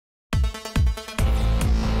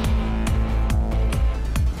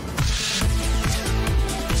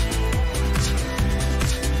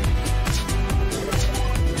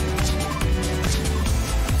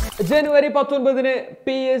January 19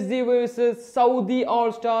 PSG vs Saudi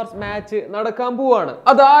All-Stars match നടക്കാൻ പോവാണ്.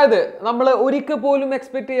 അതായത് നമ്മൾ ഒരിക്കൽ പോലും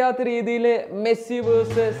എക്സ്പെക്ട് ചെയ്യാത്ത രീതിയിൽ മെസ്സി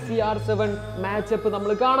vs CR7 മാച്ചപ്പ്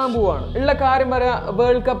നമ്മൾ കാണാൻ പോവാണ്. ഉള്ള കാര്യം പറയാ,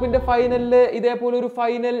 വേൾഡ് കപ്പിന്റെ ഫൈനലിൽ ഇതേപോലെ ഒരു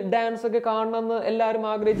ഫൈനൽ ഡാൻസ് ഒക്കെ കാണണമെന്ന് എല്ലാവരും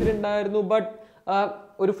ആഗ്രഹിച്ചിട്ടുണ്ടായിരുന്നു. ബട്ട്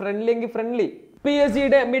ഒരു ഫ്രണ്ട്ലി PSG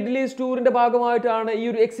മിഡിൽ ഈസ്റ്റ് ടൂറിന്റെ ഭാഗമായിട്ടാണ് ഈ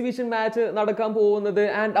ഒരു എക്സിബിഷൻ മാച്ച് നടക്കാൻ പോകുന്നത്.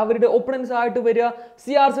 ആൻഡ് അവരുടെ ഒപ്പണൻസ് ആയിട്ട് വരിക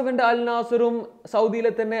CR7 അൽ നാസറും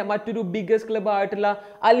സൗദിയിലെ തന്നെ മറ്റൊരു ബിഗസ്റ്റ് ക്ലബ് ആയിട്ടുള്ള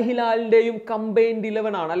അൽ ഹിലാലിന്റെയും കമ്പൈൻഡ്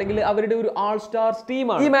 11 ആണ്, അല്ലെങ്കിൽ അവരുടെ ഒരു ആൾ സ്റ്റാർസ്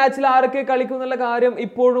ടീമാണ്. ഈ മാച്ചിൽ ആരൊക്കെ കളിക്കും എന്നുള്ള കാര്യം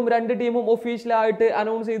ഇപ്പോഴും രണ്ട് ടീമും ഒഫീഷ്യലായിട്ട്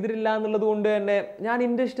അനൗൺസ് ചെയ്തിട്ടില്ല എന്നുള്ളത് കൊണ്ട് തന്നെ ഞാൻ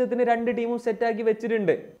എന്റെ ഇഷ്ടത്തിന് രണ്ട് ടീമും സെറ്റാക്കി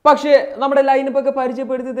വെച്ചിട്ടുണ്ട്. പക്ഷേ നമ്മുടെ ലൈനപ്പ് ഒക്കെ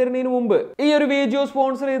പരിചയപ്പെടുത്തി തരുന്നതിന് മുമ്പ് ഈ ഒരു വീഡിയോ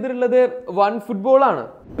സ്പോൺസർ ചെയ്തിട്ടുള്ളത് വൺ ഫുട്ബോൾ ആണ്.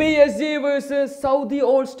 PSG vs Saudi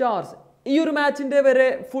All-Stars ഈ ഒരു മാച്ചിന്റെ വരെ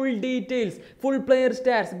full details, full player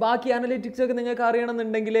stats, ബാക്കി അനലിറ്റിക്സ് ഒക്കെ നിങ്ങൾക്ക്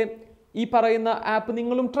അറിയണമെന്നുണ്ടെങ്കിൽ ഈ പറയുന്ന ആപ്പ്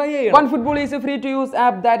നിങ്ങളും ട്രൈ ചെയ്യണം. One Football is a free to use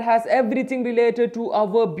app that has everything related to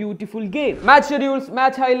our beautiful game. Match schedules,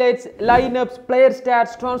 match highlights, lineups, player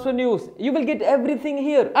stats, transfer news. You will get everything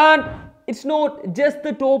here. And it's not just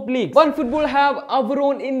the top league. One Football have our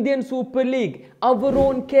own Indian Super League, our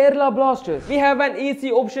own Kerala Blasters. We have an easy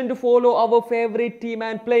option to follow our favorite team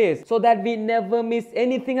and players so that we never miss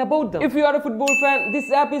anything about them. If you are a football fan, this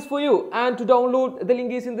app is for you. And to download, the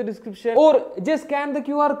link is in the description, or just scan the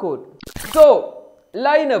QR code. So,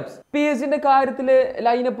 lineups. PSG കാര്യത്തിൽ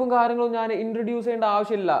ലൈനപ്പും കാര്യങ്ങളും ഞാൻ introduce ചെയ്യേണ്ട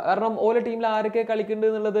ആവശ്യമില്ല. കാരണം ഓരോ ടീമിൽ ആരൊക്കെ കളിക്കുന്നുണ്ട്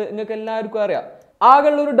എന്നുള്ളത് നിങ്ങൾക്ക് എല്ലാവർക്കും അറിയാം.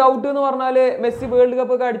 ആകെയുള്ള ഒരു ഡൗട്ട് എന്ന് പറഞ്ഞാല് മെസ്സി വേൾഡ്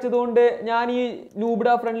കപ്പ് ഒക്കെ അടിച്ചതുകൊണ്ട് ഞാൻ ഈ നൂബിഡ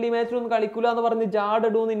ഫ്രണ്ട്ലി മാച്ചിലൊന്നും കളിക്കൂല എന്ന് പറഞ്ഞ്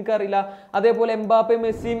ജാഡിടുമെന്ന് എനിക്കറിയില്ല. അതേപോലെ എംബാപ്പയും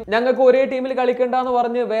മെസ്സിയും ഞങ്ങൾക്ക് ഒരേ ടീമിൽ കളിക്കണ്ടെന്ന്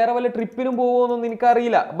പറഞ്ഞ് വേറെ വല്ല ട്രിപ്പിനും പോകുമെന്നൊന്നും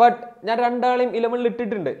എനിക്കറിയില്ല. ബട്ട് ഞാൻ രണ്ടാളെയും 11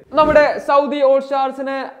 ഇട്ടിട്ടുണ്ട്. നമ്മുടെ സൗദി ഓൾ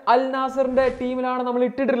സ്റ്റാർസിനെ അൽ നാസറിന്റെ ടീമിലാണ് നമ്മൾ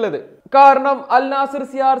ഇട്ടിട്ടുള്ളത്. കാരണം അൽ നാസർ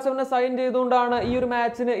CR7 സൈൻ ചെയ്തുകൊണ്ടാണ് ഈ ഒരു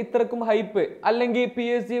മാച്ചിന് ഇത്രക്കും ഹൈപ്പ്. അല്ലെങ്കിൽ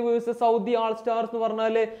PSG vs സൗദി ആൾ സ്റ്റാർസ് എന്ന്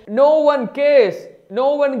പറഞ്ഞാല് no one case, no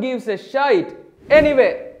one gives A ഷൈറ്റ്. Anyway,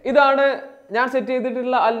 ഇതാണ് ഞാൻ സെറ്റ്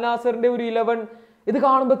ചെയ്തിട്ടുള്ള അൽ നാസറിന്റെ ഒരു 11. ഇത്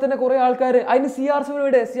കാണുമ്പോൾ തന്നെ കുറെ ആൾക്കാർ അതിന് CR7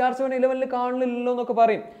 ഇവിടെ, CR7 11 കാണില്ലല്ലോ എന്നൊക്കെ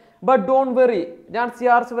പറയും. ബട്ട് ഡോണ്ട് വെറി, ഞാൻ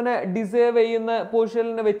CR7 ഡിസേർവ് ചെയ്യുന്ന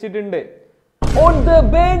പൊസിഷനിൽ വെച്ചിട്ടുണ്ട്. On the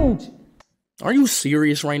bench. Are you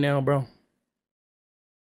serious right now, bro?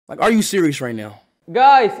 Like, are you serious right now?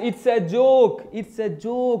 Guys, it's a joke. It's a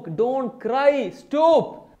joke. Don't cry. Stop.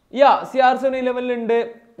 Yeah, CR7 11 ഉണ്ട്.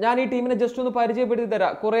 ഞാൻ ഈ ടീമിനെ just ഒന്ന് പരിചയപ്പെടുത്തി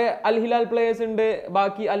തരാം. കുറെ അൽ ഹിലാൽ പ്ലേയേഴ്സ് ഉണ്ട്,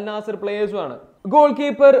 ബാക്കി അൽ നാസർ പ്ലേയേഴ്സും ആണ്. ഗോൾ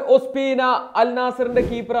കീപ്പർ ഒസ്പീന അൽ നാസറിന്റെ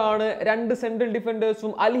കീപ്പറാണ്. രണ്ട് സെൻട്രൽ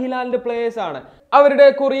ഡിഫൻഡേഴ്സും അൽ ഹിലാലിന്റെ പ്ലേയേഴ്സ് ആണ്. അവരുടെ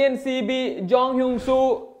കൊറിയൻ CB ജോങ് ഹ്യൂങ് സു,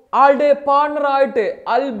 ആളുടെ പാർട്ണർ ആയിട്ട്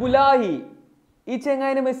അൽ ബുലാഹി. ഈ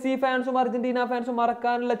ചെങ്ങായിന് മെസ്സി ഫാൻസും അർജന്റീന ഫാൻസും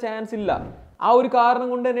മറക്കാനുള്ള ചാൻസ് ഇല്ല. ആ ഒരു കാരണം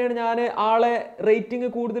കൊണ്ട് തന്നെയാണ് ഞാൻ ആളെ റേറ്റിംഗ്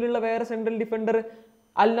കൂടുതലുള്ള വേറെ സെൻട്രൽ ഡിഫൻഡർ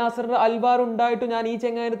അൽ നാസറിന്റെ അൽവാർ ഉണ്ടായിട്ട് ഞാൻ ഈ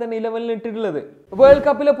ചെങ്ങായിനെ തന്നെ 11 ഇട്ടിട്ടുള്ളത്. വേൾഡ്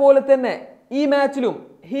കപ്പിലെ പോലെ തന്നെ ഈ മാച്ചിലും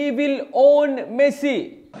ഹി വിൽ ഓൺ മെസ്സി.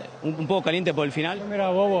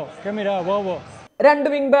 രണ്ട്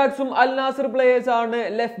വിംഗ് ബാക്സും അൽ നാസർ പ്ലേയേഴ്സ് ആണ്.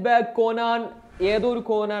 ലെഫ്റ്റ് ബാക്ക് കോനാൻ, ഏതൊരു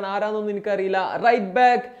കോനാൻ ആരാന്നൊന്നും എനിക്കറിയില്ല. റൈറ്റ്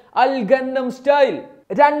ബാക്ക് അൽ ഗന്നം സ്റ്റൈൽ.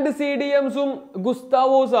 രണ്ട് CDMസും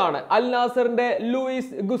ഗുസ്താവോസ് ആണ്. അൽ നാസറിന്റെ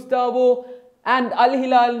Luis Gustavo and Al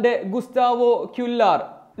ഹിലാലിന്റെ Gustavo ക്യുല്ലാർ.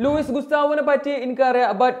 Luis ഗുസ്താവോനെ പറ്റി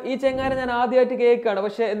എനിക്കറിയാം, ബട്ട് ഈ ചെങ്ങാനെ ഞാൻ ആദ്യമായിട്ട് കേൾക്കാണ്.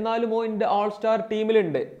 പക്ഷെ എന്നാലും എന്റെ ആൾ സ്റ്റാർ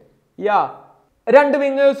ടീമിലുണ്ട്. രണ്ട്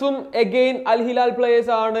വിങ്ങേഴ്സും എഗെയിൻ അൽ ഹിലാൽ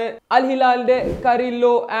പ്ലേയേഴ്സ് ആണ്. അൽ ഹിലാലിന്റെ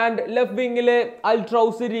കറില്ലോ ആൻഡ് ലെഫ്റ്റ് വിങ്ങിലെ അൽ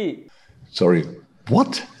ട്രൗസരി.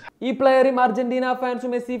 ഈ പ്ലെയറും അർജന്റീന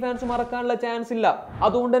ഫാൻസും മെസ്സി ഫാൻസും മറക്കാനുള്ള ചാൻസ് ഇല്ല.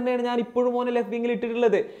 അതുകൊണ്ട് തന്നെയാണ് ഞാൻ ഇപ്പോഴും ഓനെ ലെഫ്റ്റ് വിങ്ങിൽ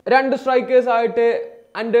ഇട്ടിട്ടുള്ളത്. രണ്ട് സ്ട്രൈക്കേഴ്സ് ആയിട്ട്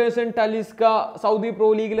ആൻഡേഴ്സൺ ടലിസ്ക, സൗദി പ്രോ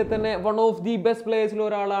ലീഗിലെ തന്നെ വൺ ഓഫ് ദി ബെസ്റ്റ് പ്ലേയേഴ്സിൽ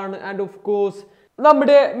ഒരാളാണ്. ആൻഡ് ഓഫ് കോഴ്സ്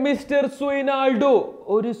നമ്മുടെ മിസ്റ്റർ സുയിനാൾഡോ.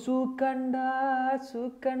 ഒരു സുക്കണ്ടാൽ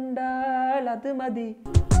അത് മതി.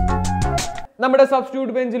 നമ്മുടെ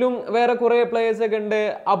സബ്സ്റ്റിറ്റ്യൂട്ട് ബെഞ്ചിലും വേറെ കുറെ പ്ലേയേഴ്സ് ഒക്കെ ഉണ്ട്.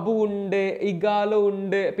 അബു ഉണ്ട്, ഇഗാലോ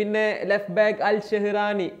ഉണ്ട്, പിന്നെ ലെഫ്റ്റ് ബാക്ക് അൽ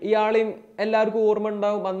ഷെഹ്റാനി. ഇയാളെയും എല്ലാവർക്കും ഓർമ്മ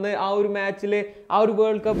ഉണ്ടാവും. അന്ന് ആ ഒരു മാച്ചില്, ആ ഒരു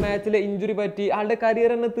വേൾഡ് കപ്പ് മാച്ചില് ഇഞ്ചുറി പറ്റി ആളുടെ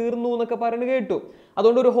കരിയർ തന്നെ തീർന്നു എന്നൊക്കെ പറഞ്ഞു കേട്ടു.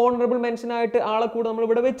 അതുകൊണ്ട് ഒരു ഹോണറബിൾ മെൻഷൻ ആയിട്ട് ആളെ കൂടെ നമ്മൾ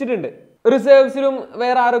ഇവിടെ വെച്ചിട്ടുണ്ട്. റിസർവ്സിലും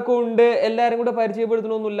വേറെ ആരൊക്കെ ഉണ്ട്, എല്ലാവരും കൂടെ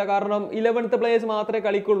പരിചയപ്പെടുത്തണമെന്നില്ല. കാരണം 11th പ്ലേയേഴ്സ് മാത്രമേ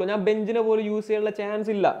കളിക്കുള്ളൂ. ഞാൻ ബെഞ്ചിനെ പോലും യൂസ് ചെയ്യാനുള്ള ചാൻസ്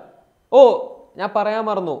ഇല്ല. ഞാൻ പറയാൻ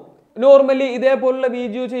മറന്നു. നോർമലി ഇതേപോലുള്ള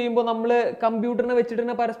വീഡിയോ ചെയ്യുമ്പോൾ നമ്മൾ കമ്പ്യൂട്ടറിനെ വെച്ചിട്ട്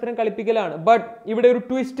തന്നെ പരസ്പരം കളിപ്പിക്കലാണ്. ബട്ട് ഇവിടെ ഒരു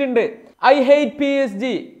ട്വിസ്റ്റ് ഉണ്ട്. I hate PSG.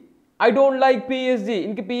 I don't like PSG.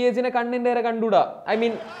 എനിക്ക് PSG കണ്ണിന്റെ നേരെ കണ്ടുകൂടാ. ഐ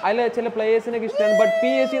മീൻ അതിലെ ചില പ്ലേയേഴ്സിനൊക്കെ ഇഷ്ടമാണ്, ബട്ട്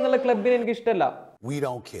PSG എന്നുള്ള ക്ലബിനെ എനിക്ക് ഇഷ്ടമല്ല.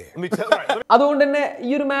 അതുകൊണ്ട് തന്നെ ഈ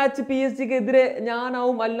ഒരു മാച്ച് PSG എതിരെ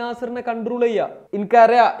ഞാനാവും അൽ നാസറിനെ കൺട്രോൾ ചെയ്യുക.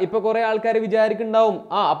 എനിക്കറിയാം ഇപ്പൊ കുറെ ആൾക്കാർ വിചാരിക്കുന്നുണ്ടാവും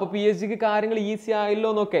അപ്പൊ PSG കാര്യങ്ങൾ ഈസി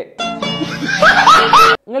ആയല്ലോ എന്നൊക്കെ.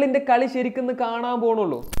 നിങ്ങൾ ഇതിന്റെ കളി ശരിക്കും കാണാൻ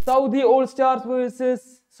പോണുള്ളൂ. Saudi all stars versus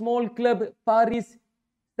small club Paris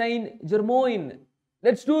Saint-Germain.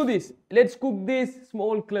 Let's do this. Let's cook this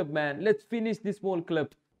small club, man. Let's finish this small club.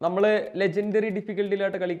 നമ്മള് ലെജൻഡറി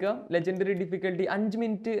ഡിഫിക്കൽട്ടിയിലായിട്ട് കളിക്കാം. ലെജൻഡറി ഡിഫിക്കൽട്ടി 5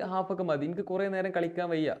 മിനിറ്റ് ഹാഫ് ഒക്കെ മതി. എനിക്ക് കുറെ നേരം കളിക്കാൻ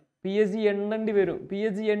വയ്യ. PSG എണ്ണേണ്ടി വരും.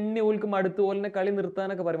 PSG എണ്ണി ഓൽക്ക് മടുത്ത് ഓലിനെ കളി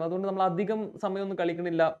നിർത്താനൊക്കെ പറയും. അതുകൊണ്ട് നമ്മൾ അധികം സമയമൊന്നും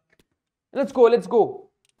കളിക്കണില്ല. Let's go.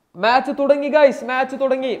 മാച്ച് തുടങ്ങി ഗൈസ്, മാച്ച്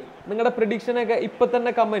തുടങ്ങി. നിങ്ങളുടെ പ്രഡിക്ഷൻ ഒക്കെ ഇപ്പൊ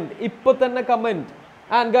തന്നെ കമന്റ്.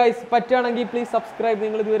 ആൻഡ് ഗൈസ് പറ്റുകയാണെങ്കിൽ പ്ലീസ് സബ്സ്ക്രൈബ്.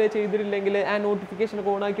 നിങ്ങൾ ഇതുവരെ ചെയ്തിട്ടില്ലെങ്കിൽ ആൻഡ് നോട്ടിഫിക്കേഷൻ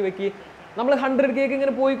ഒക്കെ ഓൺ ആക്കി വെക്കി. നമ്മൾ 100K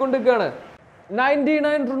ഇങ്ങനെ പോയിക്കൊണ്ടിരിക്കുകയാണ്.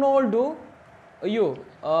 99 റൊണാൾഡോ. അയ്യോ,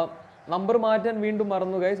 നമ്പർ മാറ്റാൻ വീണ്ടും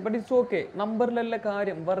മറന്നു ഗൈസ്. But it's okay. നമ്പറിലല്ല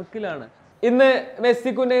കാര്യം, വർക്കിലാണ്. ഇന്ന്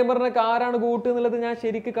മെസ്സിക്കും നെയ്മറിനൊക്കെ ആരാണ് കൂട്ട് എന്നുള്ളത് ഞാൻ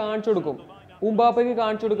ശരിക്ക് കാണിച്ചു കൊടുക്കും. ഉംബാപ്പയ്ക്ക്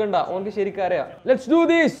കാണിച്ചു കൊടുക്കണ്ട, ഓനക്ക് ശരിക്കും അറിയാം. Let's do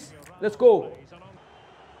this. Let's go.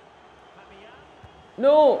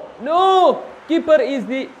 No. Keeper is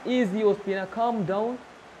the easy Ospina. Calm down.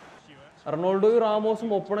 റൊണാൾഡോയും റാമോസും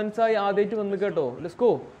opponents ആയി ആദ്യമായിട്ട് വന്നു കേട്ടോ. Let's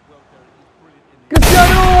go.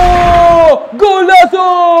 Cristiano ഗോളാസോ.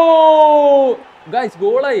 Guys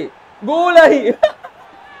ഗോളായി.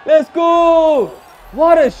 Let's go.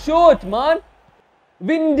 What a shot, man.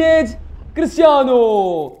 Vintage Cristiano.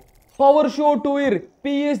 Power shot to ir.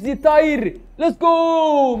 PSG tire. Let's go,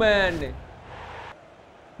 man.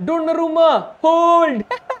 Donnarumma hold.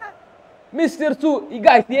 Mister സു.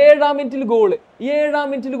 Guys 7-ാം മിനിറ്റിൽ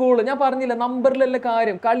goal. ഞാൻ പറഞ്ഞില്ല, നമ്പറിലല്ല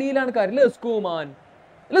കാര്യം, കളിയിലാണ് കാര്യം. Let's go man.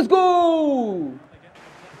 Let's go.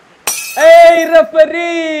 ഏയ്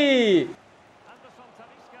referee.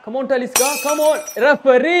 Come on Talisca, come on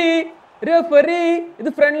referee. ഇത്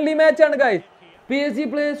friendly match ആണ് guys. PSG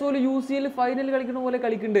players പോലെ UCL ഫൈനൽ കളിക്കണ പോലെ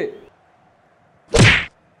കളിക്കുന്നുണ്ട്.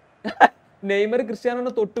 നെയ്മർ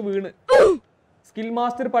ക്രിസ്ത്യാനോനെ തൊട്ട് വീണ്. സ്കിൽ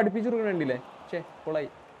മാസ്റ്റർ പഠിപ്പിച്ചു കൊടുക്കണ്ടില്ലേ. കൊളായി.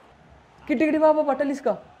 കിട്ടി വാ പട്ടലിസ്ക.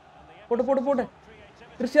 പോട്ടെ.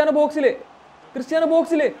 Cristiano ബോക്സില്.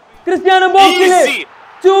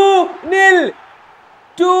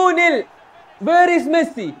 2-0. Where is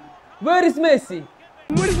Messi?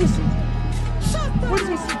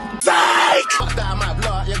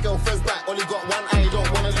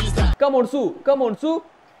 Come on, Su.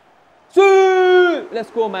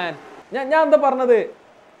 Let's go, man. ഞാൻ എന്താ പറഞ്ഞത്,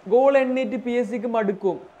 ഗോൾ എണ്ണീറ്റ് PSG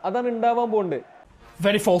മടുക്കും. അതാണ് ഉണ്ടാവാൻ പോണ്ട്.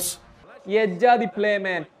 Very false. യജ്ജാദി പ്ലേ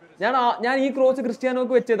മാൻ. ഞാൻ ഈ ക്രോസ്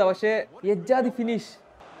ക്രിസ്ത്യാനോക്ക് വെച്ചതാ, പക്ഷേ യജ്ജാദി ഫിനിഷ്.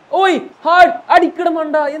 ഓയ് ഹാർഡ് അടിക്കണം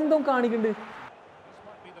മണ്ട, എന്തോ കാണിക്കണ്ട്.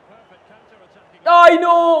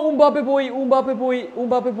 നോ. ഉംബാപ്പെ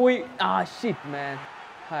പോയി. ഷിറ്റ് മാൻ.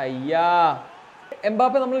 അയ്യാ,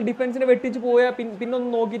 എംബാപ്പെ നമ്മൾ ഡിഫൻസിനെ വെട്ടിച്ച് പോയാൽ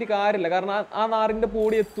പിന്നൊന്നും നോക്കിയിട്ട് കാര്യമില്ല. കാരണം ആ നാറിന്റെ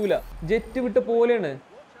പോടി എത്തൂല. ജെറ്റ് വിട്ട പോലെയാണ്.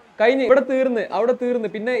 കഴിഞ്ഞ് അവിടെ തീർന്ന്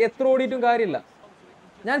പിന്നെ എത്ര ഓടിയിട്ടും കാര്യമില്ല.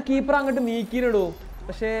 ഞാൻ കീപ്പർ അങ്ങോട്ട് നീക്കിയിടൂ,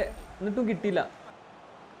 പക്ഷേ എന്നിട്ടും കിട്ടിയില്ല.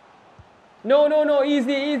 നോ.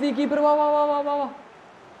 Easy keeper. വാ.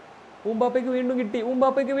 ഉംബാപ്പയ്ക്ക് വീണ്ടും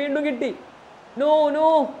കിട്ടി. No.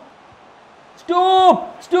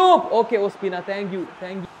 Stop. Okay Ospina, thank you.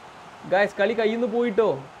 Guys കളി കയ്യിൽ നിന്ന് പോയിട്ടോ.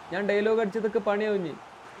 ഞാൻ ഡയലോഗ് അടിച്ചതൊക്കെ പണിയാവുഞ്ഞ്.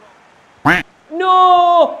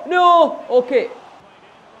 നോ. ഓക്കെ.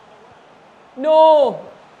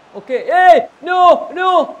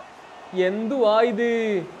 നോ. എന്തുവാ ഇത്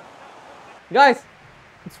guys?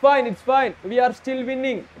 It's fine. We are still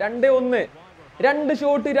winning. 2-1. 2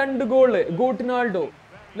 shot 2 goal. ഗോട്ടിനാൾഡോ.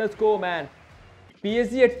 Let's go, man.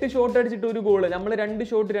 PSG 8 shot അടിച്ചിട്ട് 1 ഗോള്. നമ്മൾ 2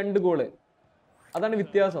 ഷോട്ട് 2 ഗോള്. അതാണ്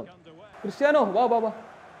വ്യത്യാസം. ക്രിസ്ത്യാനോ വാ.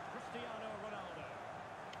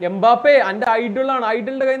 എംബാപ്പെ എന്റെ ഐഡലാണ്.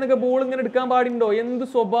 ഐഡലിന്റെ കയ്യിൽ നിന്നൊക്കെ ബോൾ ഇങ്ങനെ എടുക്കാൻ പാടുണ്ടോ? എന്ത്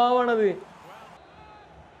സ്വഭാവമാണത്.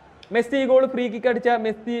 മെസ്സി ഗോൾ ഫ്രീ കിക്ക് അടിച്ച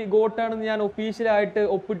മെസ്സി ഗോട്ടാണെന്ന് ഞാൻ ഒഫീഷ്യലായിട്ട്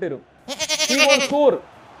ഒപ്പിട്ടരും. He won't score.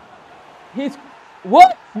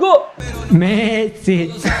 What? Go! Messi.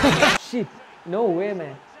 Shit. No way,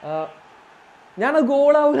 man. ഞാൻ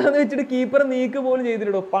ഗോളാവൂലെന്ന് വെച്ചിട്ട് കീപ്പർ നീക്ക് പോലും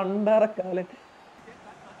ചെയ്തിട്ടോ. പണ്ടാറക്കാലൻ.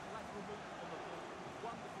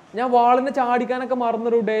 ഞാൻ വാളിനെ ചാടിക്കാനൊക്കെ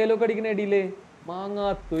മറന്നൊരു ഡയലോഗ് അടിക്കുന്ന ഇടയില്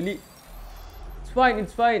മാങ്ങാത്തൊലി. It's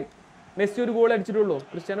fine. Messi 1 goal അടിച്ചിട്ടുള്ളൂ.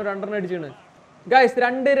 Cristiano 2 അടിച്ചാണ്. Guys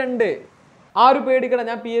 2-2. ആരും പേടിക്കണം,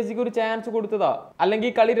 ഞാൻ PSG ഒരു ചാൻസ് കൊടുത്തതാ. അല്ലെങ്കിൽ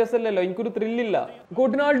കളി രസമല്ലല്ലോ, എനിക്കൊരു ത്രില്ലില്ല.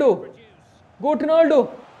 ഗോട്ടിനാൾഡോ.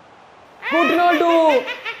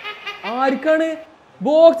 ആർക്കാണ്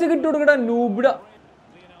ബോക്സ് കിട്ടി കൊടുക്കടാ നൂബിട.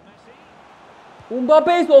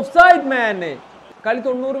 ഉംബാപ്പെ ഈസ് ഓഫ്സൈഡ് മാൻ. കളി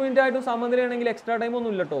 90 മിനിറ്റ് ആയിട്ടും സമനിലയാണെങ്കിൽ എക്സ്ട്രാ ടൈം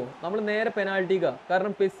ഒന്നും ഇല്ലട്ടോ. നമ്മൾ നേരെ പെനാൾട്ടിക്കാ.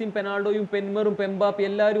 കാരണം പെസ്സിയും പെനാൾഡോയും പെൻമറും പെംബാപ്പി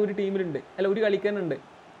എല്ലാവരും ഒരു ടീമിലുണ്ട്, അല്ല ഒരു കളിക്കാനുണ്ട്.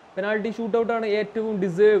 പെനാൾട്ടി ഷൂട്ട് ഔട്ടാണ് ഏറ്റവും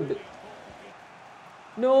ഡിസേർവ്ഡ്.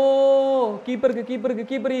 നോ.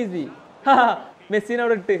 Keeper easy.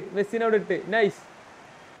 മെസ്സിനവിടെ ഇട്ട്. നൈസ്.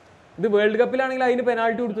 ഇത് വേൾഡ് കപ്പിലാണെങ്കിൽ അതിന്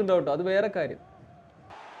പെനാൾട്ടി കൊടുത്തിട്ടുണ്ടാവും കേട്ടോ, അത് വേറെ കാര്യം.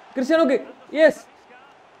 ക്രിസ്ത്യാനോക്ക് യെസ്,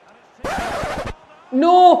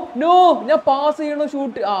 നോ നോ, ഞാൻ പാസ് ചെയ്യണോ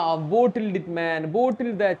ഷൂട്ട്? ആ bottled it man,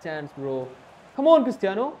 bottled that chance bro. Come on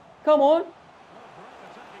Cristiano, come on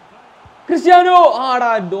Cristiano.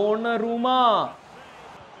 ആടാ ഡോണറൂമാ.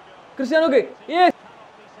 ക്രിസ്ത്യാനോക്ക് യെസ്,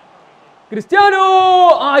 ക്രിസ്ത്യാനോ.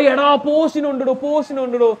 ആ എടാ പോസ്റ്റിനുണ്ടോ,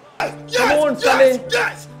 പോസ്റ്റിനുണ്ടോ. Come on Saleh.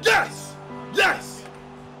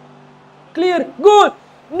 Clear, goal.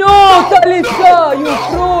 No തലിസ്ക, U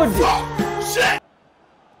fraud.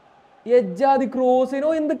 എജ്ജാതി ക്രോസിനോ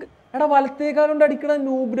എന്ത് എടാ, വലത്തേക്കാലുണ്ട് അടിക്കണ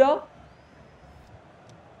നൂബ്ര.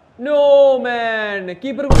 നോ മാൻ,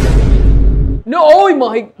 കീപ്പർ. നോ, ഓയ്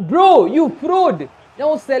മൈ ബ്രോ, യു ഫ്രോഡ്.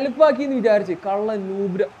 ഞാൻ സെൽഫ് ആക്കിന്ന് വിചാരിച്ച്, കള്ള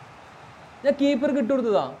നൂബ്ര. ഞാൻ കീപ്പർക്ക് ഇട്ട്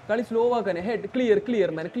കൊടുത്തതാ, കളി സ്ലോ ആക്കാനെ. ഹെഡ് ക്ലിയർ,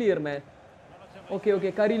 ക്ലിയർ മാൻ, ക്ലിയർ മാൻ. ഓക്കെ ഓക്കെ,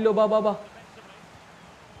 കരില്ലോ ബാ ബാ ബാ.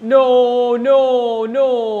 No no no,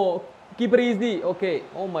 keeper easy. Okay,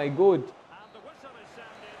 oh my God.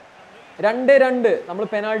 2-2, നമ്മൾ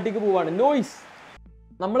പെനാൾട്ടിക്ക് പോവാണ്. നോയ്സ്.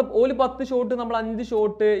 നമ്മൾ ഓല് 10 ഷോട്ട്, നമ്മൾ 5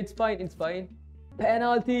 shot. It's fine, it's fine.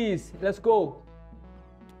 Penalties, let's go.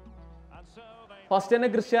 First തന്നെ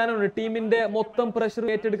ക്രിസ്ത്യാനോ ടീമിന്റെ മൊത്തം പ്രഷർ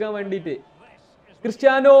ഏറ്റെടുക്കാൻ വേണ്ടിയിട്ട്.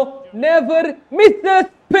 Cristiano never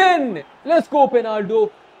Mrs pen. Let's go പെനാൾഡോ.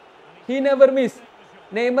 He never miss.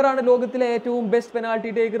 Neymar ആണ് ലോകത്തിലെ ഏറ്റവും ബെസ്റ്റ് പെനാൾട്ടി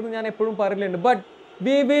ടേക്കർ എന്ന് ഞാൻ എപ്പോഴും പറയലുണ്ട്. But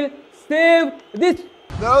we will save this.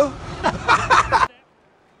 No.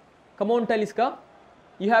 Come on Talisca,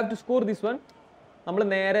 you have to score this one. നമ്മൾ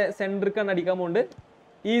നേരെ സെന്ററിക്കാണ് അടിക്കാൻ പോകുന്നത്.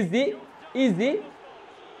 Easy easy.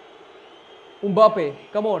 ഉംബാപ്പെ,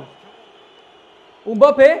 come on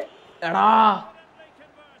ഉംബാപ്പെ. എടാ,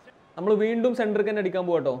 നമ്മൾ വീണ്ടും സെന്ററിക്കാണ് അടിക്കാൻ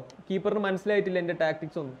പോകട്ടോ. കീപ്പറിന് മനസ്സിലായിട്ടില്ല എന്റെ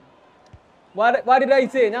ടാക്ടിക്സ് ഒന്നും.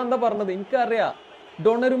 വാരിസേ, ഞാൻ എന്താ പറഞ്ഞത് എനിക്കറിയാം.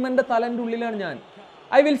 ഡൊണറുമന്റെ തലന്റെ ഉള്ളിലാണ് ഞാൻ.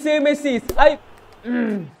 I will save Messi.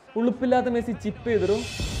 ഉളുപ്പില്ലാത്ത Messi chip ചെയ്തിരു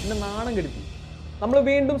എന്നെ നാണം കെടുത്തി. നമ്മൾ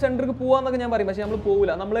വീണ്ടും സെന്ററിക്ക് പോവാന്നൊക്കെ ഞാൻ പറയും, പക്ഷെ നമ്മൾ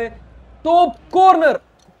പോവില്ല. നമ്മള് ടോപ്പ് കോർണർ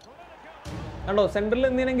കണ്ടോ, സെന്ററിൽ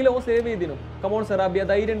നിന്നെങ്കിലും സേവ് ചെയ്തിരുന്നു. കമോൺ സെറാബിയ,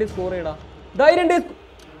 ധൈര്യം സ്കോർ ചെയ്യടാ, ധൈര്യം.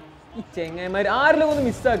 ഈ ചെങ്ങന്മാര് ആരെങ്കിലും ഒന്ന്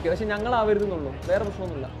മിസ്സാക്കി, പക്ഷെ ഞങ്ങൾ ആവരുതെന്നുള്ളൂ, വേറെ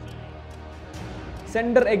പ്രശ്നമൊന്നുമില്ല.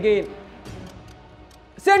 Centre again,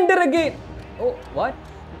 centre again. ഓ വാറ്റ്,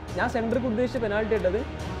 ഞാൻ സെന്റർക്ക് ഉദ്ദേശിച്ച പെനാൾട്ടി ഇട്ടത്.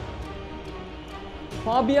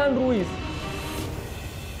 Fabian Reus,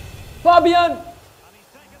 Fabian.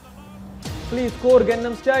 Please score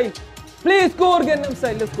Gangnam Style. Please score Gangnam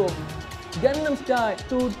Style. Let's go. Gangnam Style.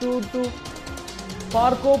 2-2-2.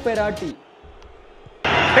 Parco Peratti.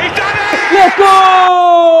 He's done it! Let's go!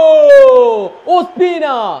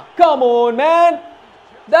 Ospina. Come on, man.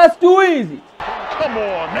 That's too easy. Come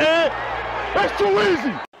on, man. That's too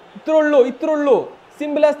easy. ഇത്രയുള്ളൂ.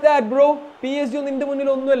 Simple as that, bro. PSG നിന്റെ മുന്നിൽ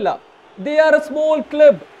ഒന്നുമല്ല. They are a small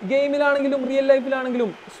club. ഗെയിമിലാണെങ്കിലും real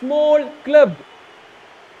ലൈഫിലാണെങ്കിലും small club.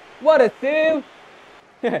 What a save!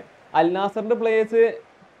 Al നാസറിന്റെ players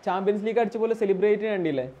champions league അടിച്ച പോലെ celebrate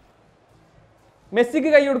ചെയ്യണ്ടില്ലേ. മെസ്സിക്ക്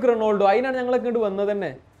കൈ കൊടുക്കുക Ronaldo, അതിനാണ് ഞങ്ങളൊക്കെ ഇങ്ങോട്ട് വന്നത്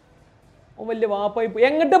തന്നെ. ഓ വലിയ വാപ്പായി പോയി.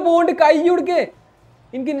 എങ്ങോട്ട് പോകണ്ട്, കൈ കൊടുക്കേ.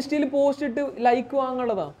 എനിക്ക് ഇൻസ്റ്റയിൽ പോസ്റ്റ് ഇട്ട് ലൈക്ക്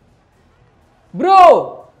വാങ്ങുള്ളതാ ബ്രോ.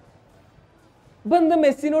 ഇപ്പൊ എന്താ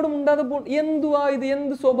മെസ്സിനോട് മുണ്ടാതെ എന്തുവാ ഇത്,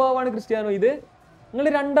 എന്ത് സ്വഭാവമാണ് ക്രിസ്ത്യാനോ ഇത്? നിങ്ങൾ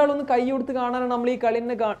രണ്ടാളൊന്ന് കൈ കൊടുത്ത് കാണാനാണ് നമ്മൾ ഈ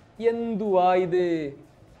കളിനെ എന്തുവാ ഇത്?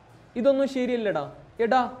 ഇതൊന്നും ശരിയല്ലടാ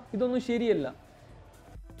എടാ, ഇതൊന്നും ശരിയല്ല.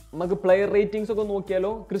 നമുക്ക് പ്ലെയർ റേറ്റിംഗ്സ് ഒക്കെ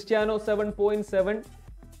നോക്കിയാലോ. ക്രിസ്ത്യാനോ 7.7.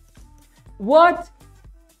 വാട്ട്?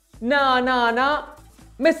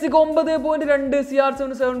 മെസ്സിക്ക് 9.2,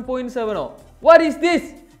 CR7 7.7. What is this?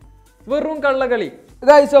 വെറും കള്ളക്കളി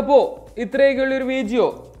ഗൈസ്. അപ്പോ ഇത്രയൊക്കെയുള്ള ഒരു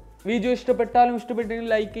വീഡിയോ ഇഷ്ടപ്പെട്ടാലും ഇഷ്ടപ്പെട്ടെങ്കിൽ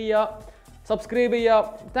ലൈക്ക് ചെയ്യുക, സബ്സ്ക്രൈബ് ചെയ്യുക.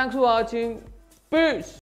 Thanks for watching. പീസ്.